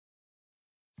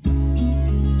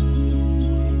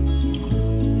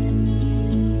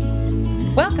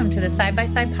to the Side by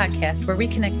Side podcast, where we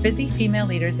connect busy female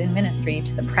leaders in ministry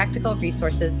to the practical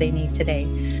resources they need today.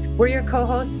 We're your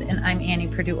co-hosts, and I'm Annie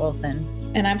Purdue Olson.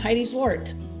 And I'm Heidi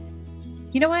Zwart.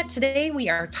 You know what? Today we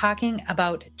are talking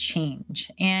about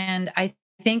change. And I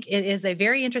think it is a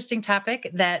very interesting topic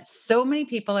that so many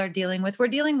people are dealing with. We're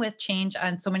dealing with change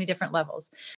on so many different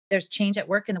levels. There's change at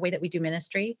work in the way that we do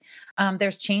ministry.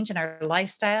 There's change in our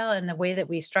lifestyle and the way that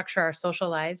we structure our social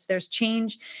lives. There's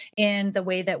change in the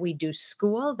way that we do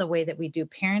school, the way that we do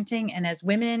parenting. And as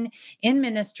women in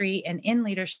ministry and in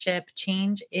leadership,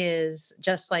 change is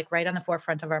just like right on the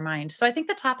forefront of our mind. So I think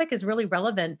the topic is really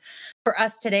relevant for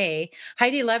us today.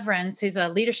 Heidi Levrens, who's a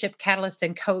leadership catalyst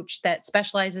and coach that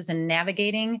specializes in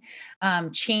navigating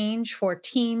change for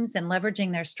teams and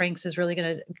leveraging their strengths, is really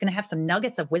going to have some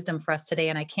nuggets of wisdom for us today.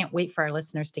 And I can't wait for our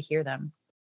listeners to hear them.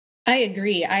 I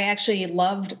agree. I actually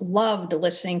loved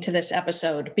listening to this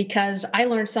episode because I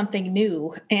learned something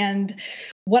new. And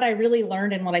what I really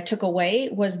learned and what I took away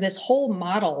was this whole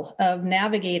model of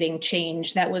navigating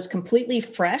change that was completely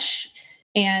fresh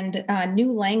and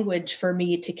new language for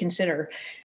me to consider.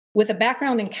 With a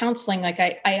background in counseling,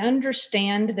 I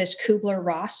understand this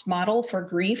Kubler-Ross model for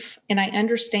grief, and I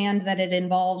understand that it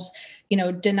involves,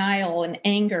 denial and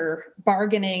anger,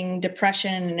 bargaining,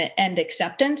 depression, and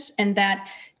acceptance, and that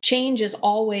changes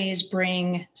always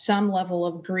bring some level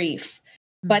of grief.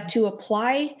 But to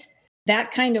apply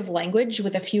that kind of language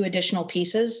with a few additional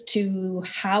pieces to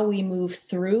how we move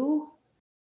through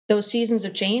those seasons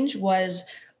of change was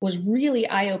really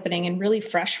eye-opening and really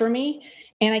fresh for me.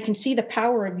 And I can see the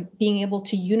power of being able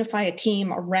to unify a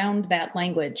team around that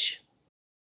language.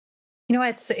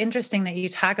 It's interesting that you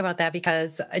talk about that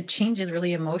because change is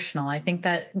really emotional. I think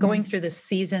that going through the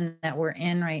season that we're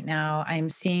in right now, I'm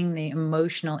seeing the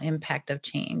emotional impact of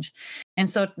change. And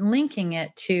so linking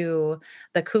it to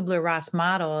the Kubler-Ross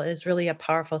model is really a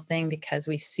powerful thing because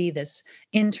we see this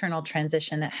internal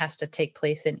transition that has to take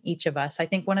place in each of us. I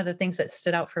think one of the things that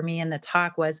stood out for me in the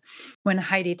talk was when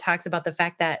Heidi talks about the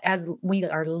fact that as we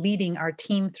are leading our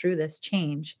team through this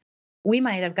change, we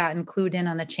might have gotten clued in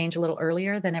on the change a little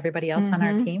earlier than everybody else on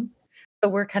our team.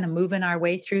 So we're kind of moving our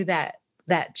way through that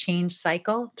change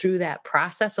cycle, through that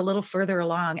process a little further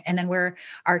along. And then where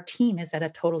our team is at a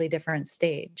totally different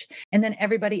stage. And then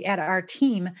everybody at our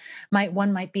team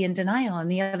one might be in denial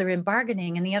and the other in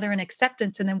bargaining and the other in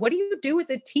acceptance. And then what do you do with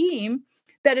a team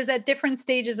that is at different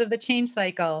stages of the change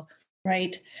cycle?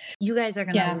 Right. You guys are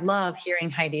going to love hearing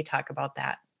Heidi talk about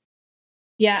that.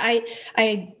 Yeah,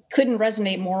 I couldn't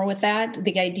resonate more with that.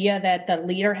 The idea that the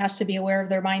leader has to be aware of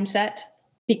their mindset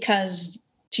because,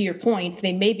 to your point,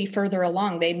 they may be further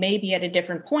along. They may be at a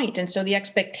different point. And so the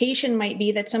expectation might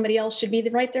be that somebody else should be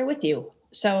right there with you.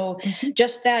 So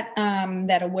just that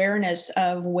awareness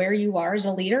of where you are as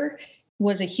a leader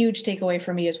was a huge takeaway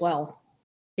for me as well.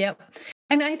 Yep.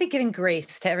 And I think giving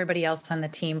grace to everybody else on the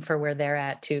team for where they're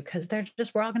at too, because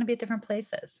we're all going to be at different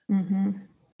places.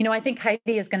 I think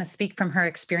Heidi is going to speak from her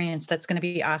experience. That's going to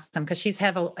be awesome because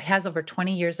has over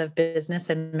 20 years of business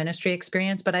and ministry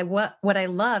experience. But what I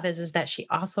love is that she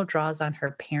also draws on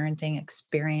her parenting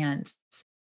experience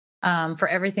for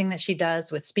everything that she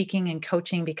does with speaking and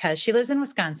coaching because she lives in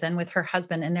Wisconsin with her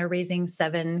husband and they're raising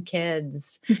 7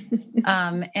 kids.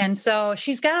 And so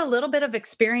she's got a little bit of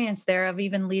experience there of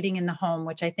even leading in the home,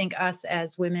 which I think us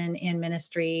as women in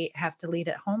ministry have to lead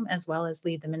at home as well as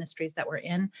lead the ministries that we're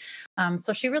in.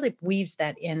 So she really weaves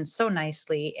that in so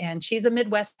nicely. And she's a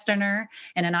Midwesterner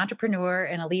and an entrepreneur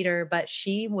and a leader, but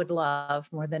she would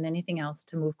love more than anything else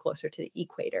to move closer to the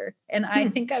equator. And I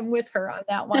think I'm with her on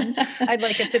that one. I'd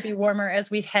like it to be warmer as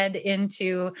we head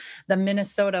into the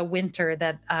Minnesota winter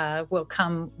that will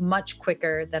come much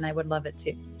quicker than I would love it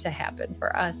to happen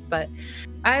for us. But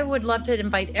I would love to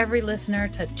invite every listener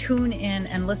to tune in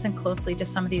and listen closely to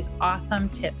some of these awesome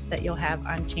tips that you'll have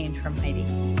on change from Heidi.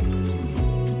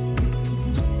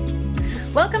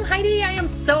 Welcome, Heidi. I am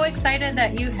so excited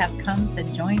that you have come to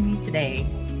join me today.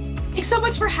 Thanks so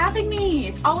much for having me.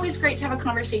 It's always great to have a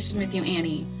conversation with you,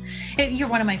 Annie. You're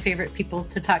one of my favorite people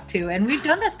to talk to. And we've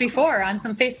done this before on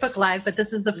some Facebook Live, but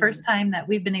this is the first time that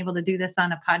we've been able to do this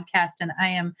on a podcast. And I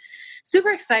am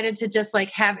super excited to just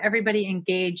have everybody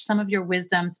engage some of your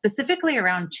wisdom specifically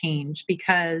around change,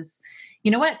 because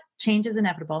you know what? Change is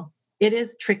inevitable. It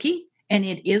is tricky and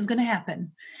it is going to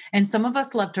happen. And some of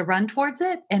us love to run towards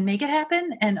it and make it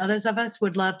happen. And others of us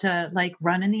would love to like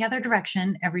run in the other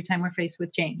direction every time we're faced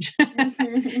with change.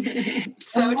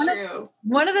 So true.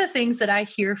 One of the things that I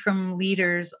hear from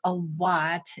leaders a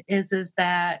lot is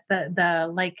that the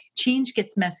like change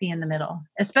gets messy in the middle,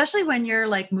 especially when you're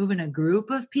like moving a group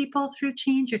of people through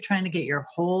change. You're trying to get your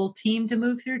whole team to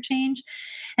move through change.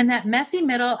 And that messy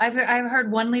middle, I've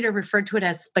heard one leader refer to it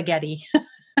as spaghetti.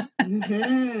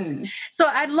 Mm-hmm. So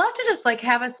I'd love to just like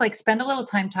have us like spend a little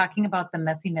time talking about the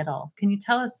messy middle. Can you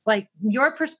tell us like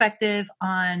your perspective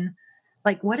on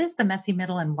like what is the messy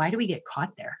middle and why do we get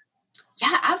caught there?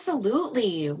 Yeah,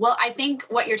 absolutely. Well, I think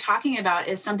what you're talking about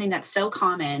is something that's so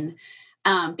common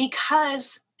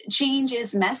because change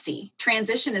is messy.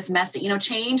 Transition is messy. You know,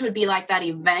 change would be like that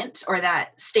event or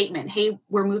that statement, hey,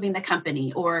 we're moving the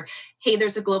company, or hey,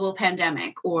 there's a global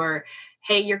pandemic, or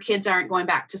hey, your kids aren't going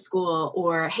back to school,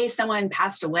 or hey, someone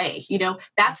passed away. You know,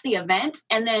 that's the event.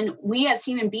 And then we as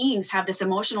human beings have this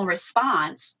emotional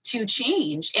response to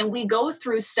change. And we go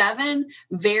through 7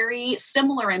 very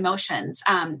similar emotions.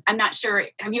 I'm not sure.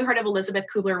 Have you heard of Elizabeth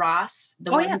Kubler-Ross?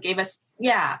 The one who gave us,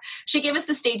 she gave us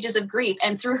the stages of grief.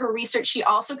 And through her research, she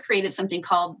also created something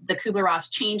called the Kubler-Ross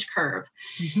change curve.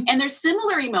 Mm-hmm. And there's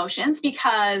similar emotions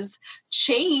because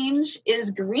change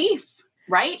is grief.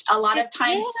 Right? A lot of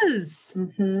times.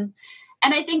 Mm-hmm.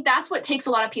 And I think that's what takes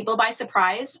a lot of people by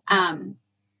surprise.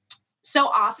 So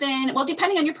often, well,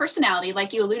 depending on your personality,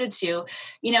 like you alluded to,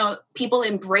 you know, people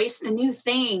embrace the new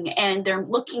thing and they're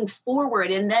looking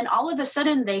forward. And then all of a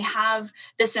sudden they have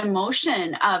this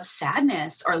emotion of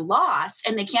sadness or loss,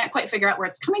 and they can't quite figure out where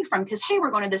it's coming from because, hey,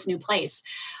 we're going to this new place.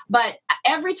 But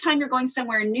every time you're going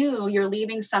somewhere new, you're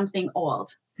leaving something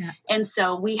old. Yeah. And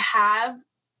so we have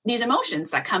these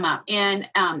emotions that come up, and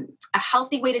a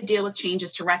healthy way to deal with change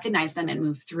is to recognize them and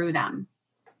move through them.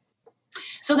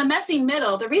 So the messy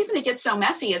middle, the reason it gets so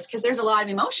messy is because there's a lot of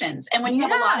emotions. And when you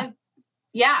have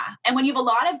a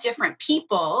lot of different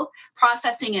people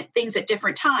processing things at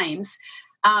different times,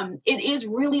 it is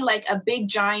really like a big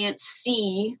giant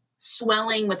sea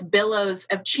swelling with billows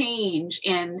of change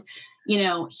and, you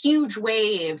know, huge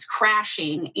waves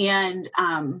crashing, and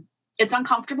it's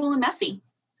uncomfortable and messy.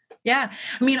 Yeah.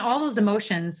 I mean, all those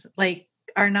emotions like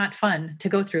are not fun to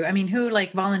go through. I mean, who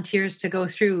like volunteers to go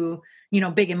through, you know,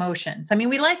 big emotions? I mean,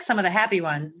 we like some of the happy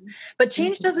ones, but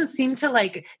change doesn't seem to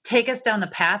like take us down the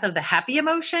path of the happy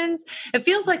emotions. It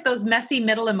feels like those messy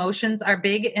middle emotions are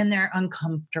big and they're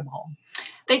uncomfortable.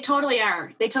 They totally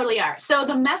are. They totally are. So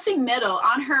the messy middle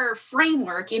on her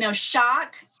framework, you know,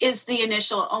 shock is the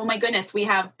initial, oh my goodness, we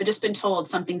have just been told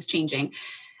something's changing.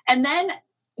 And then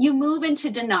you move into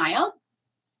denial,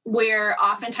 where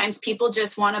oftentimes people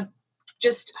just want to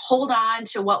just hold on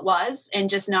to what was and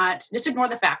just ignore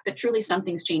the fact that truly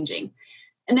something's changing.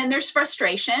 And then there's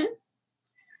frustration.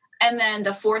 And then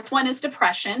the 4th one is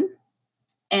depression.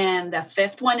 And the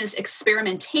 5th one is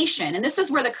experimentation. And this is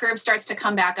where the curve starts to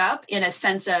come back up in a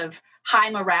sense of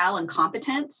high morale and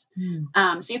competence.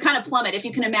 So you kind of plummet. If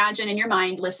you can imagine in your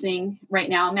mind listening right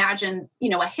now, imagine, you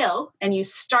know, a hill, and you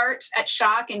start at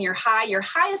shock and your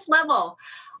highest level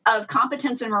of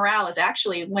competence and morale is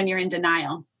actually when you're in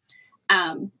denial.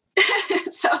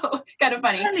 So kind of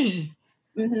funny.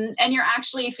 Mm-hmm. And you're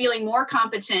actually feeling more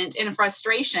competent in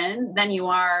frustration than you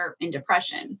are in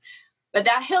depression. But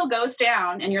that hill goes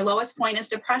down and your lowest point is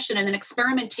depression, and then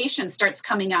experimentation starts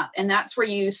coming up. And that's where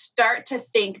you start to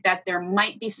think that there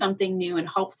might be something new and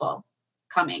hopeful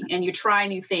coming, and you try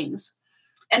new things.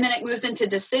 And then it moves into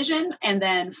decision, and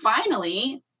then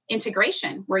finally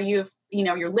integration, where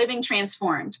you're living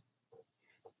transformed.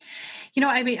 You know,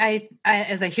 I mean, I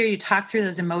as I hear you talk through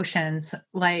those emotions,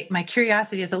 like my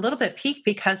curiosity is a little bit piqued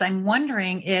because I'm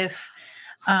wondering if,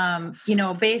 you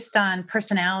know, based on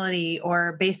personality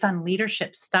or based on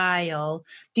leadership style,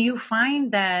 do you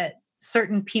find that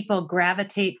certain people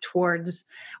gravitate towards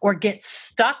or get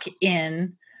stuck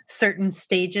in certain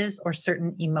stages or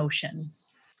certain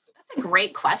emotions? That's a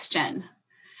great question.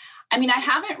 I mean, I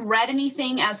haven't read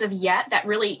anything as of yet that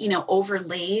really, you know,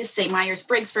 overlays, say,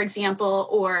 Myers-Briggs, for example,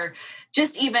 or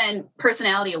just even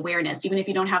personality awareness, even if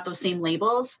you don't have those same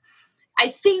labels. I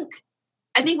think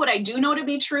what I do know to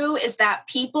be true is that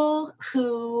people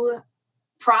who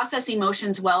process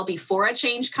emotions well before a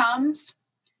change comes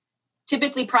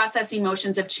typically process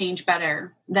emotions of change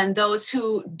better than those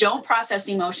who don't process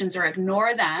emotions or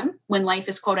ignore them when life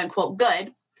is quote unquote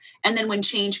good. And then when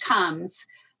change comes,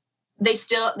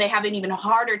 they have an even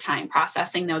harder time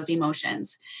processing those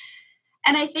emotions.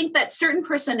 And I think that certain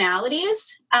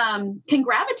personalities can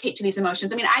gravitate to these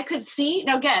emotions. I mean, I could see,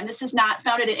 now again, this is not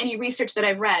founded in any research that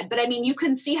I've read, but I mean, you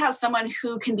can see how someone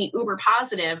who can be uber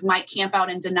positive might camp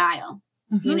out in denial,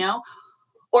 you know,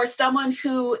 or someone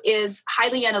who is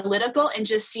highly analytical and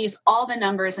just sees all the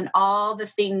numbers and all the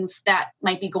things that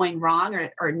might be going wrong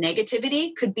or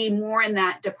negativity could be more in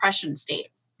that depression state.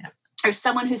 Yeah. Or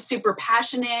someone who's super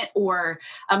passionate or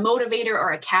a motivator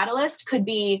or a catalyst could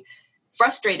be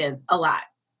frustrated a lot.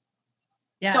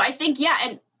 Yeah. So I think,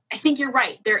 and I think you're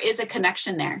right. There is a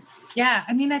connection there. Yeah.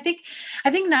 I mean, I think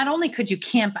not only could you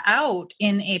camp out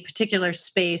in a particular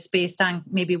space based on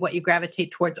maybe what you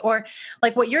gravitate towards, or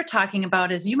like what you're talking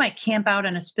about is you might camp out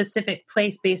in a specific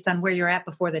place based on where you're at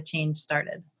before the change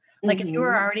started. Like if you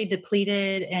were already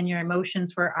depleted and your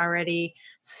emotions were already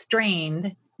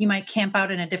strained, you might camp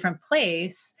out in a different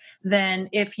place than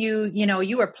if you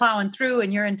were plowing through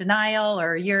and you're in denial,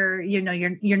 or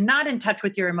you're not in touch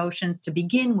with your emotions to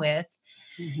begin with.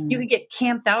 You could get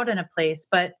camped out in a place.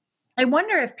 But I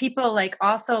wonder if people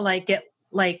also get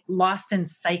lost in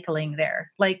cycling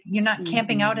there. Like you're not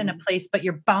camping out in a place, but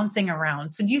you're bouncing around.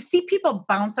 So do you see people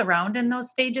bounce around in those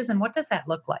stages? And what does that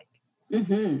look like?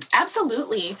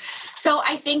 Absolutely. So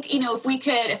I think,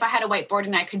 if I had a whiteboard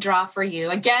and I could draw for you,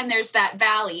 again, there's that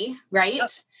valley, right? Oh.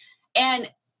 And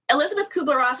Elizabeth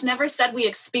Kubler-Ross never said we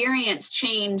experience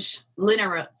change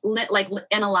linear, like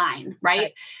in a line,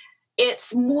 right?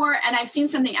 It's more, and I've seen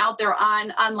something out there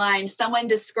online, someone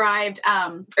described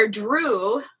or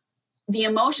drew the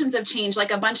emotions of change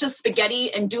like a bunch of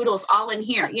spaghetti and doodles all in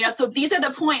here. So these are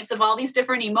the points of all these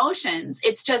different emotions.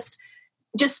 It's just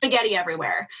spaghetti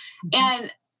everywhere.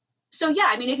 And so,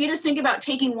 I mean, if you just think about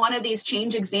taking one of these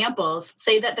change examples,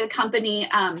 say that the company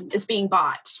is being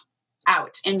bought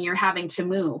out and you're having to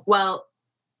move. Well,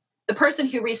 the person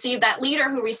who received, that leader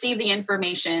who received the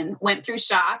information, went through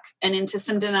shock and into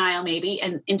some denial maybe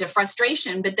and into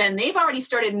frustration, but then they've already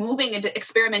started moving into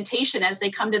experimentation as they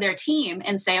come to their team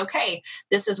and say, okay,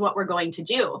 this is what we're going to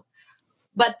do.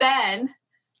 But then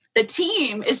the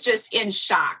team is just in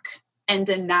shock and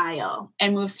denial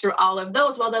and moves through all of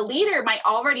those. Well, the leader might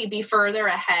already be further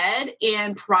ahead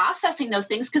in processing those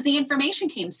things because the information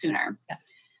came sooner. Yeah.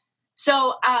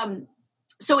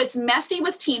 So it's messy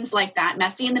with teams like that,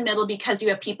 messy in the middle because you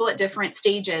have people at different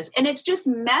stages. And it's just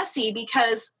messy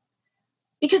because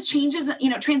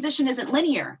transition isn't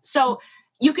linear. So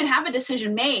you can have a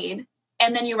decision made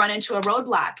and then you run into a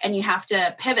roadblock and you have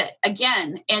to pivot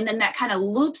again. And then that kind of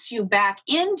loops you back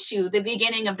into the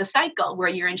beginning of the cycle where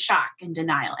you're in shock and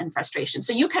denial and frustration.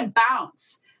 So you can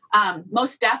bounce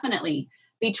most definitely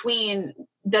between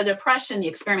the depression, the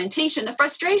experimentation, the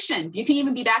frustration. You can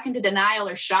even be back into denial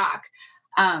or shock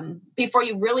before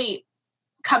you really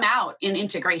come out in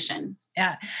integration.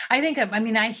 Yeah.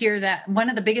 I hear that one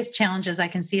of the biggest challenges I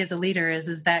can see as a leader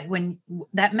is that when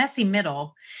that messy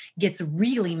middle gets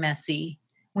really messy,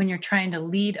 when you're trying to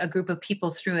lead a group of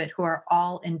people through it who are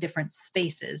all in different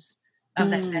spaces of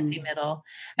that messy middle.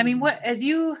 I mean, as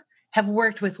you have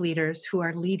worked with leaders who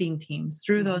are leading teams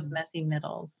through those messy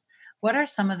middles, what are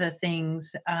some of the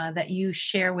things that you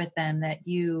share with them, that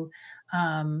you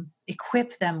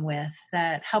equip them with,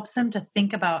 that helps them to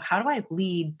think about, how do I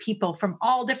lead people from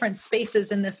all different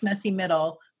spaces in this messy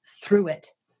middle through it?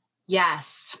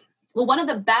 Yes. Well, one of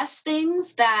the best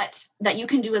things that you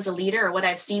can do as a leader, or what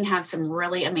I've seen have some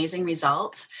really amazing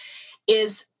results,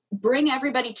 is bring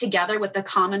everybody together with a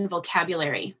common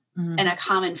vocabulary and a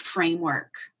common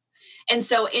framework. And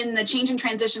so in the change and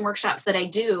transition workshops that I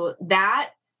do,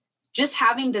 that just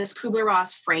having this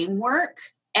Kubler-Ross framework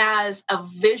as a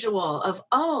visual of,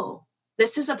 oh,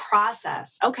 this is a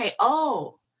process. Okay.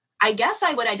 Oh, I guess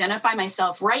I would identify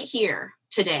myself right here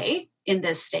today in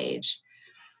this stage,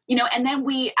 and then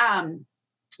we, I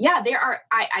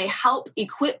help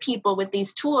equip people with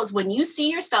these tools. When you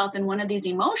see yourself in one of these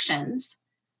emotions,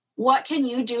 what can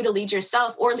you do to lead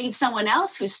yourself or lead someone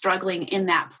else who's struggling in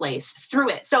that place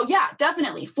through it? So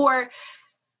definitely for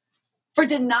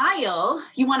denial,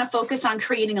 you want to focus on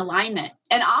creating alignment.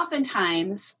 And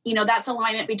oftentimes, that's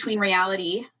alignment between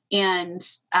reality and,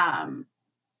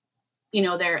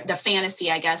 the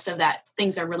fantasy, I guess, of that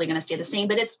things are really going to stay the same.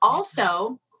 But it's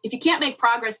also, if you can't make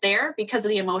progress there because of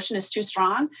the emotion is too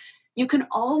strong, you can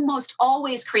almost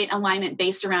always create alignment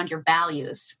based around your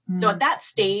values. So at that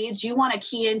stage, you want to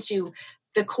key into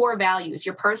the core values,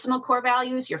 your personal core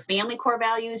values, your family core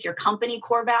values, your company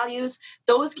core values.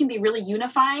 Those can be really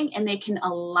unifying and they can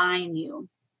align you.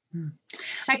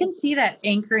 I can see that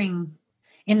anchoring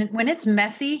when it's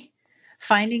messy,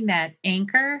 finding that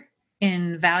anchor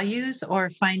in values, or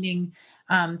finding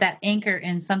that anchor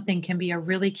in something can be a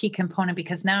really key component,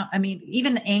 because now, I mean,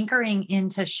 even anchoring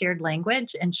into shared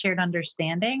language and shared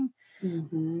understanding.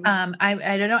 Mm-hmm.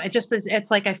 I don't know. It just is,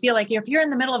 it's like, I feel like if you're in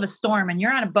the middle of a storm and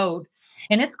you're on a boat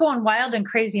and it's going wild and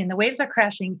crazy and the waves are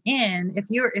crashing in, if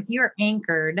you're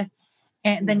anchored,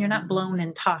 and then you're not blown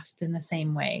and tossed in the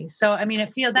same way. So, I mean,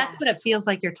 that's what it feels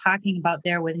like you're talking about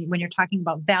there when you're talking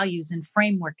about values and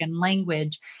framework and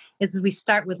language, is we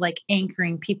start with like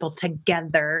anchoring people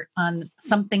together on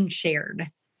something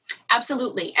shared.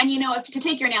 Absolutely. And, if to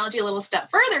take your analogy a little step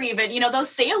further, even, those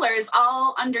sailors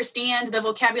all understand the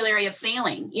vocabulary of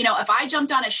sailing. If I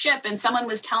jumped on a ship and someone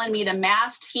was telling me to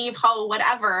mast, heave, ho,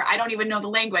 whatever, I don't even know the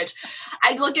language,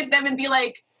 I'd look at them and be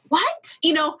like, what?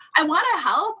 I want to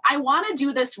help. I want to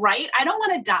do this right. I don't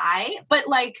want to die, but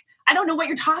I don't know what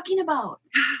you're talking about.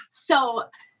 So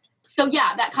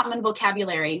yeah, that common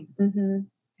vocabulary. Mm-hmm.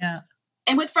 Yeah.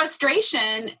 And with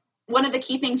frustration, one of the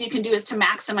key things you can do is to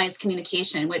maximize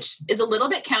communication, which is a little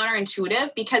bit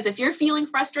counterintuitive, because if you're feeling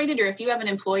frustrated, or if you have an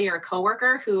employee or a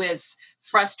coworker who is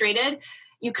frustrated,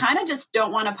 you kind of just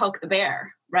don't want to poke the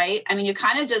bear, right? I mean, you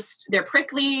kind of they're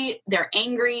prickly, they're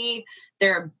angry,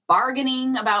 they're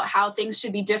bargaining about how things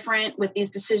should be different with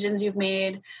these decisions you've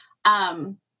made.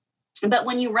 But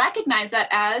when you recognize that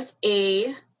as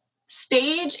a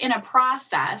stage in a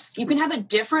process, you can have a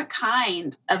different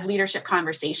kind of leadership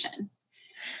conversation.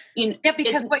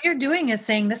 Because what you're doing is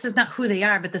saying, this is not who they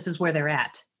are, but this is where they're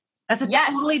at. That's a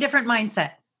totally different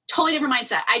mindset. Totally different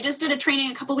mindset. I just did a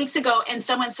training a couple weeks ago, and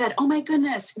someone said, oh my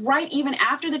goodness, right even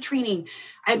after the training,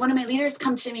 I had one of my leaders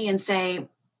come to me and say,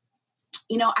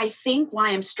 I think why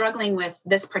I'm struggling with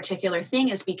this particular thing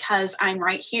is because I'm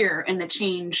right here in the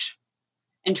change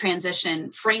and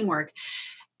transition framework.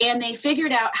 And they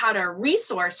figured out how to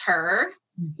resource her.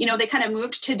 They kind of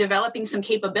moved to developing some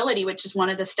capability, which is one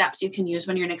of the steps you can use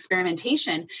when you're in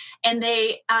experimentation. And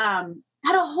they had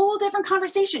a whole different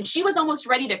conversation. She was almost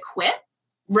ready to quit,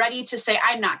 ready to say,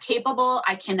 I'm not capable.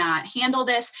 I cannot handle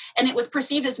this. And it was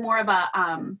perceived as more of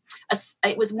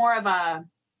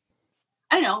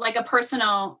I don't know, like a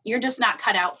personal, you're just not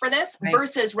cut out for this, right,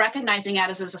 versus recognizing it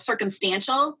as a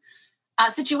circumstantial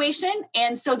situation.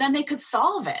 And so then they could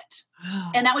solve it.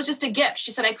 Oh. And that was just a gift.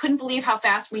 She said, I couldn't believe how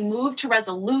fast we moved to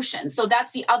resolution. So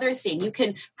that's the other thing. You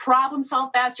can problem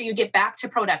solve faster. You get back to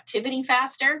productivity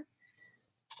faster.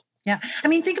 Yeah. I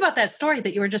mean, think about that story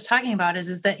that you were just talking about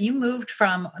is that they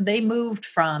moved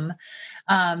from,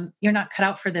 you're not cut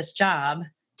out for this job,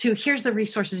 to here's the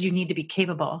resources you need to be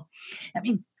capable. I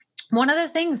mean, one of the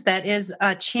things that is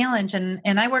a challenge, and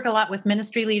I work a lot with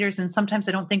ministry leaders, and sometimes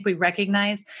I don't think we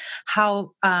recognize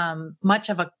how much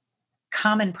of a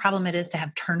common problem it is to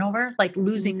have turnover, like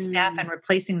losing staff and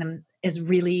replacing them is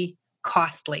really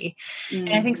costly. And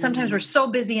I think sometimes we're so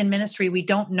busy in ministry, we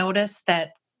don't notice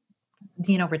that,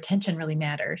 retention really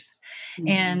matters.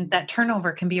 And that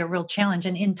turnover can be a real challenge.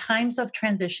 And in times of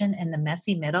transition in the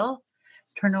messy middle,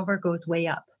 turnover goes way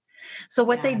up. So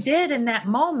what they did in that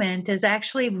moment is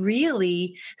actually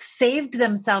really saved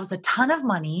themselves a ton of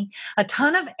money, a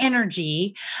ton of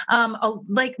energy.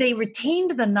 Like they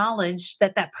retained the knowledge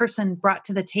that person brought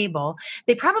to the table.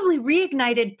 They probably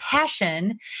reignited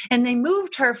passion, and they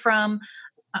moved her from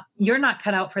you're not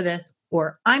cut out for this,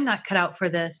 or I'm not cut out for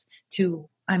this, to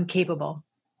I'm capable.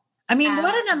 I mean,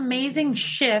 what an amazing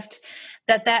shift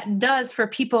that does for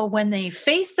people when they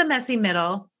face the messy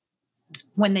middle,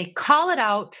 when they call it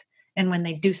out, and when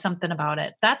they do something about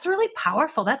it. That's really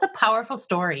powerful. That's a powerful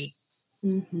story.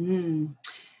 Mm-hmm.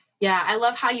 Yeah, I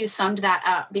love how you summed that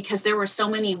up, because there were so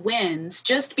many wins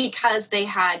just because they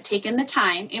had taken the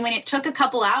time. And when it took a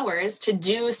couple hours to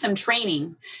do some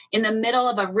training in the middle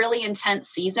of a really intense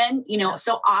season,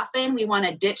 so often we want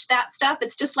to ditch that stuff.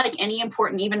 It's just like any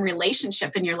important, even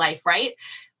relationship in your life, right?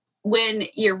 When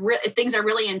things are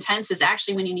really intense is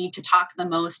actually when you need to talk the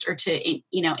most, or to,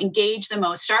 engage the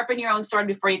most, sharpen your own sword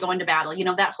before you go into battle,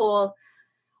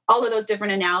 all of those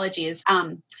different analogies.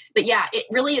 But yeah, it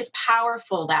really is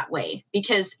powerful that way,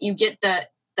 because you get the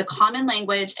common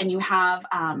language, and you have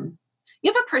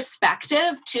a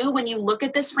perspective too, when you look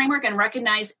at this framework and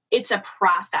recognize it's a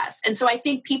process. And so I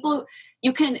think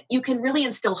you can really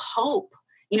instill hope.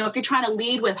 If you're trying to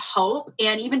lead with hope,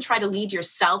 and even try to lead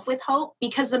yourself with hope,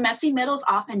 because the messy middle is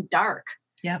often dark.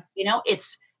 Yeah.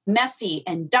 It's messy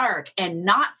and dark and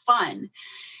not fun.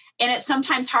 And it's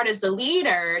sometimes hard as the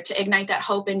leader to ignite that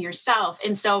hope in yourself.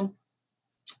 And so,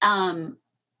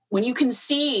 when you can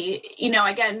see,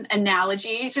 again,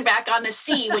 analogies are back on the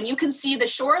sea, when you can see the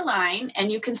shoreline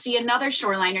and you can see another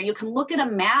shoreline, or you can look at a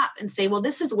map and say, well,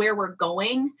 this is where we're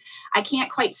going. I can't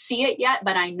quite see it yet,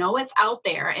 but I know it's out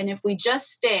there. And if we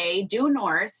just stay due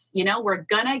north, we're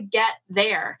going to get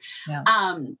there.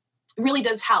 Yeah. Really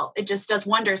does help. It just does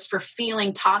wonders for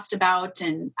feeling tossed about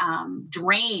and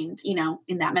drained,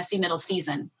 in that messy middle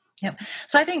season. Yep.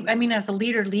 So I think, as a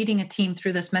leader leading a team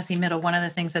through this messy middle, one of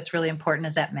the things that's really important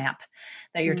is that map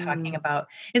that you're talking about.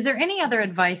 Is there any other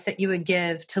advice that you would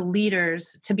give to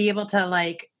leaders to be able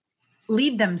to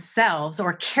lead themselves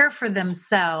or care for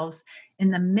themselves in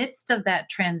the midst of that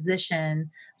transition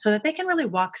so that they can really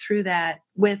walk through that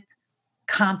with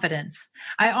confidence?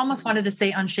 I almost wanted to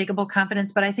say unshakable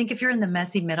confidence, but I think if you're in the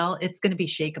messy middle, it's going to be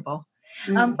shakeable.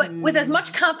 But with as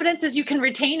much confidence as you can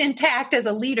retain intact as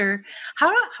a leader,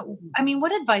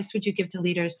 what advice would you give to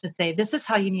leaders to say, this is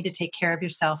how you need to take care of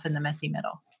yourself in the messy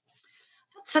middle?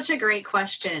 That's such a great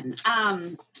question.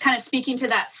 Kind of speaking to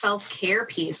that self-care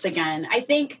piece again, I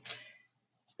think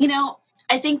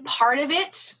part of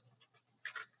it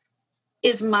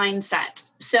is mindset.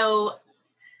 So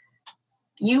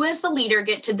you as the leader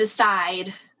get to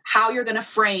decide how you're going to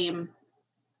frame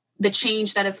the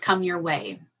change that has come your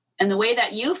way. And the way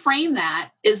that you frame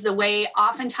that is the way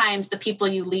oftentimes the people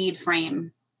you lead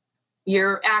frame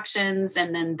your actions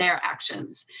and then their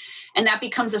actions. And that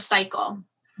becomes a cycle.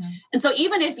 Mm-hmm. And so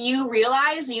even if you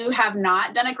realize you have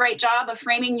not done a great job of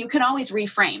framing, you can always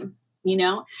reframe,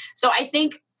 So I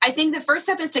think the first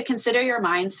step is to consider your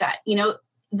mindset.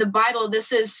 The Bible,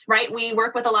 this is right. We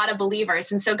work with a lot of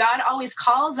believers. And so God always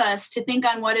calls us to think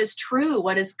on what is true,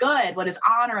 what is good, what is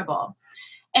honorable.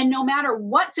 And no matter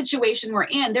what situation we're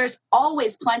in, there's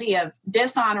always plenty of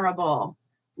dishonorable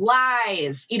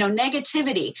lies,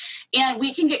 negativity, and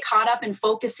we can get caught up in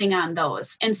focusing on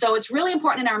those. And so it's really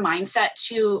important in our mindset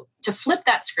to flip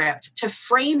that script, to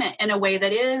frame it in a way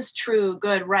that is true,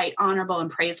 good, right, honorable, and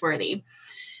praiseworthy.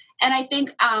 And I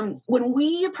think when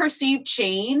we perceive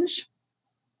change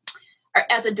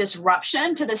as a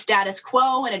disruption to the status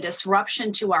quo and a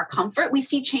disruption to our comfort, we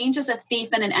see change as a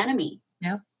thief and an enemy.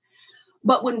 Yeah.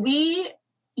 But when we,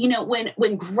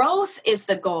 when growth is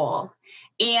the goal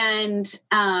and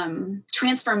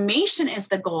transformation is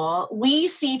the goal, we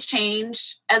see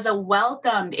change as a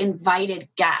welcomed, invited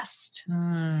guest.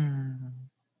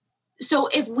 So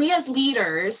if we as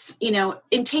leaders,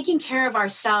 in taking care of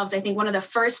ourselves, I think one of the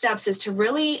first steps is to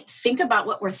really think about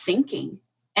what we're thinking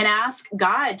and ask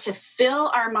God to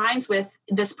fill our minds with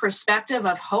this perspective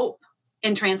of hope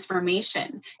and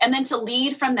transformation, and then to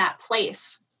lead from that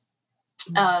place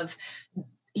of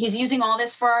he's using all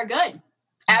this for our good.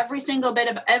 Every single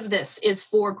bit of this is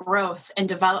for growth and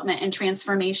development and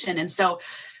transformation. And so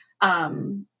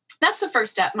that's the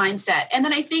first step, mindset. And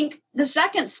then I think the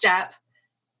second step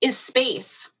is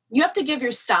space. You have to give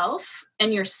yourself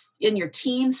and your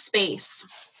team space,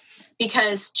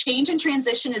 because change and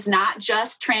transition is not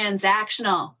just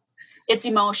transactional, it's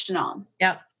emotional.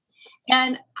 Yep.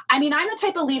 And I'm the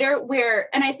type of leader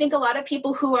and I think a lot of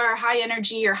people who are high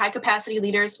energy or high capacity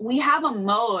leaders, we have a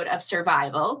mode of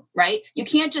survival, right? You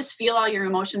can't just feel all your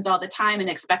emotions all the time and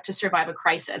expect to survive a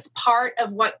crisis. Part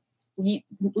of what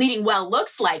leading well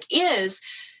looks like is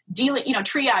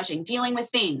triaging, dealing with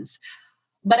things.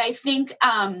 But I think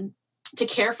to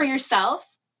care for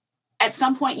yourself, at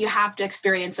some point you have to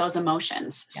experience those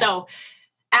emotions. Yes. So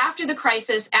after the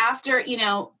crisis, after,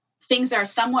 things are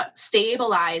somewhat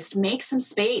stabilized, make some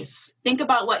space. Think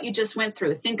about what you just went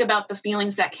through. Think about the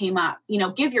feelings that came up.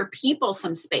 Give your people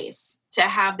some space to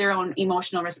have their own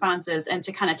emotional responses and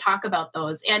to kind of talk about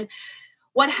those. And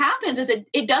what happens is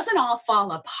it doesn't all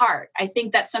fall apart. I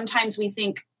think that sometimes we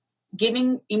think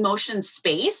giving emotion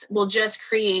space will just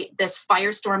create this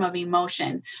firestorm of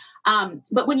emotion.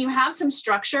 But when you have some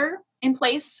structure in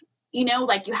place, you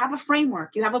have a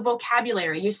framework, you have a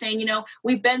vocabulary, you're saying,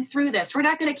 we've been through this. We're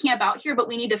not going to camp out here, but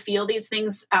we need to feel these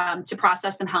things to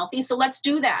process them healthy. So let's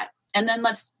do that. And then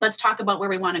let's talk about where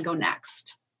we want to go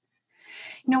next.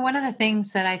 One of the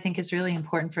things that I think is really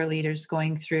important for leaders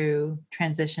going through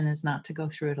transition is not to go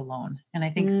through it alone. And I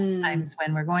think sometimes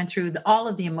when we're going through all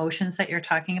of the emotions that you're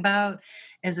talking about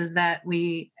is that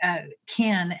we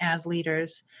can, as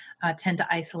leaders, tend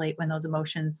to isolate when those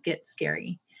emotions get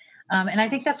scary. And I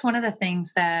think that's one of the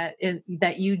things that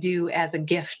you do as a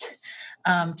gift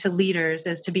to leaders,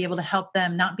 is to be able to help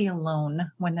them not be alone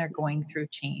when they're going through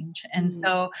change. And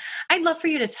so I'd love for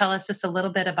you to tell us just a little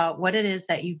bit about what it is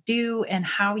that you do and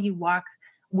how you walk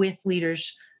with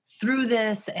leaders through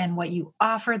this and what you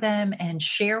offer them and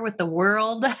share with the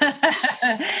world.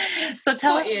 So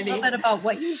tell us a little bit about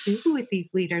what you do with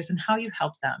these leaders and how you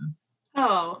help them.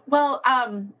 Oh, well,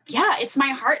 yeah, it's my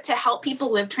heart to help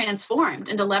people live transformed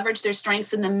and to leverage their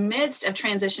strengths in the midst of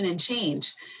transition and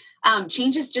change.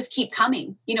 Changes just keep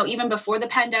coming, even before the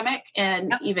pandemic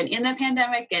and even in the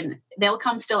pandemic, and they'll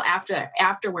come still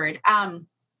afterward.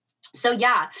 So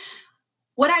yeah,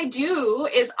 what I do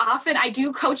is often I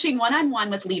do coaching one-on-one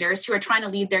with leaders who are trying to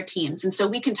lead their teams. And so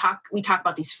we talk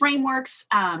about these frameworks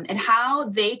and how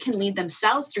they can lead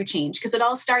themselves through change, because it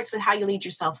all starts with how you lead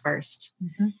yourself first.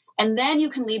 Mm-hmm. And then you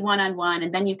can lead one-on-one,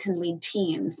 and then you can lead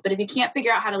teams. But if you can't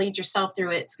figure out how to lead yourself through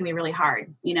it, it's going to be really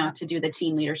hard, to do the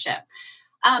team leadership.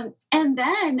 And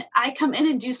then I come in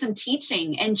and do some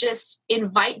teaching and just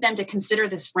invite them to consider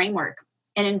this framework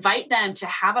and invite them to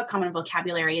have a common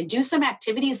vocabulary and do some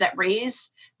activities that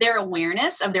raise their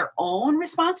awareness of their own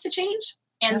response to change,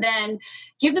 and then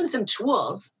give them some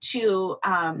tools to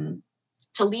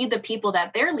lead the people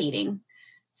that they're leading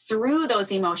through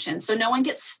those emotions. So no one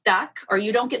gets stuck, or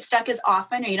you don't get stuck as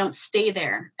often, or you don't stay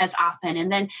there as often. And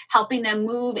then helping them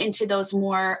move into those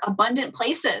more abundant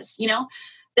places,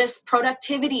 this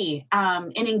productivity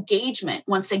and engagement,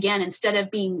 once again, instead of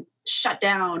being shut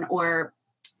down or,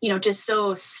 just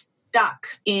so stuck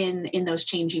in those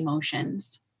change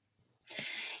emotions.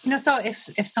 So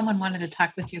if someone wanted to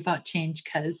talk with you about change,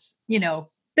 because,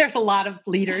 there's a lot of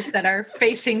leaders that are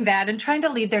facing that and trying to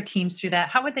lead their teams through that,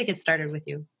 how would they get started with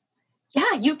you?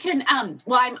 Yeah, you can. I'm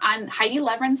on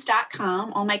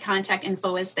HeidiLeverins.com. All my contact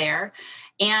info is there.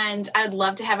 And I'd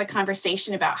love to have a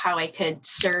conversation about how I could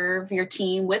serve your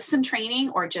team with some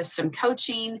training or just some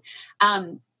coaching.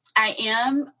 I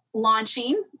am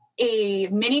launching a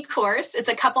mini course. It's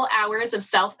a couple hours of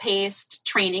self-paced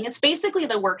training. It's basically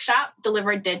the workshop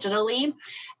delivered digitally,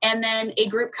 and then a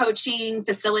group coaching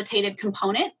facilitated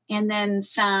component, and then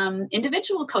some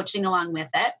individual coaching along with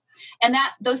it. And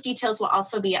those details will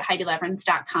also be at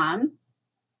HeidiLeverins.com.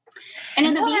 And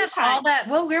in the meantime,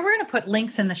 we're going to put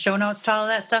links in the show notes to all of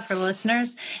that stuff for the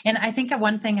listeners. And I think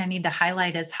one thing I need to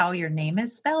highlight is how your name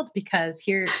is spelled, because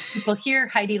here people hear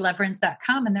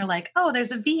HeidiLeverins.com and they're like, oh,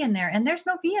 there's a V in there, and there's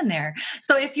no V in there.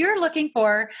 So if you're looking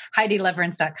for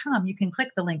HeidiLeverins.com, you can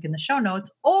click the link in the show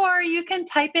notes, or you can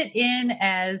type it in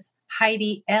as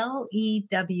Heidi, Leverenz.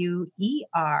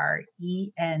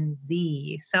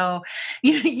 So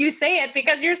you say it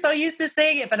because you're so used to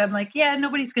saying it, but I'm like, yeah,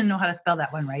 nobody's going to know how to spell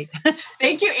that one right.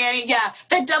 Thank you, Annie. Yeah,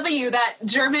 that W, that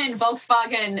German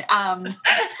Volkswagen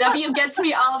W gets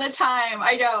me all the time.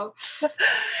 I know.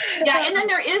 Yeah, and then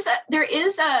there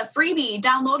is a freebie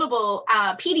downloadable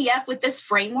PDF with this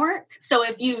framework. So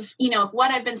if if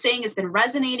what I've been saying has been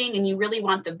resonating and you really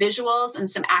want the visuals and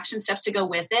some action steps to go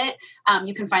with it,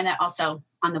 you can find that also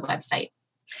on the website.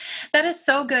 That is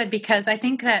so good, because I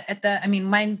think that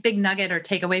my big nugget or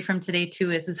takeaway from today too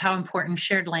is how important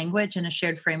shared language and a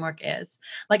shared framework is.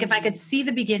 Like if I could see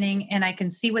the beginning and I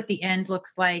can see what the end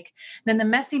looks like, then the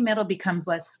messy middle becomes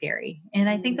less scary. And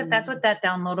I think that's what that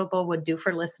downloadable would do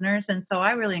for listeners. And so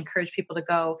I really encourage people to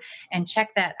go and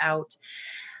check that out.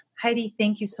 Heidi,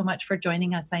 thank you so much for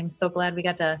joining us. I'm so glad we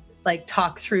got to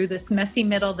talk through this messy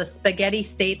middle, the spaghetti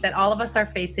state that all of us are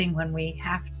facing when we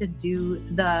have to do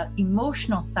the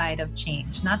emotional side of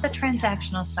change, not the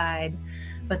transactional side,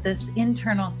 but this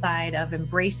internal side of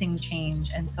embracing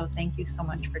change. And so thank you so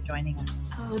much for joining us.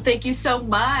 Oh, thank you so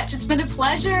much. It's been a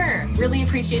pleasure. Really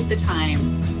appreciate the time.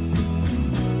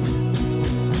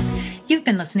 You've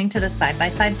been listening to the Side by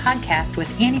Side podcast with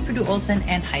Annie Purdue-Olsen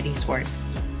and Heidi Swart.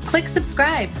 Click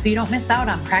subscribe so you don't miss out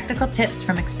on practical tips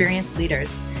from experienced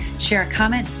leaders. Share a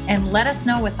comment and let us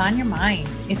know what's on your mind.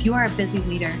 If you are a busy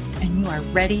leader and you are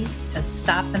ready to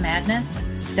stop the madness,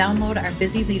 download our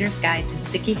Busy Leader's Guide to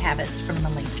Sticky Habits from the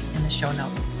link in the show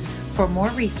notes. For more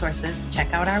resources,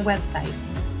 check out our website,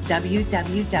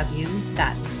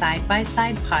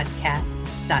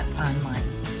 www.sidebysidepodcast.online.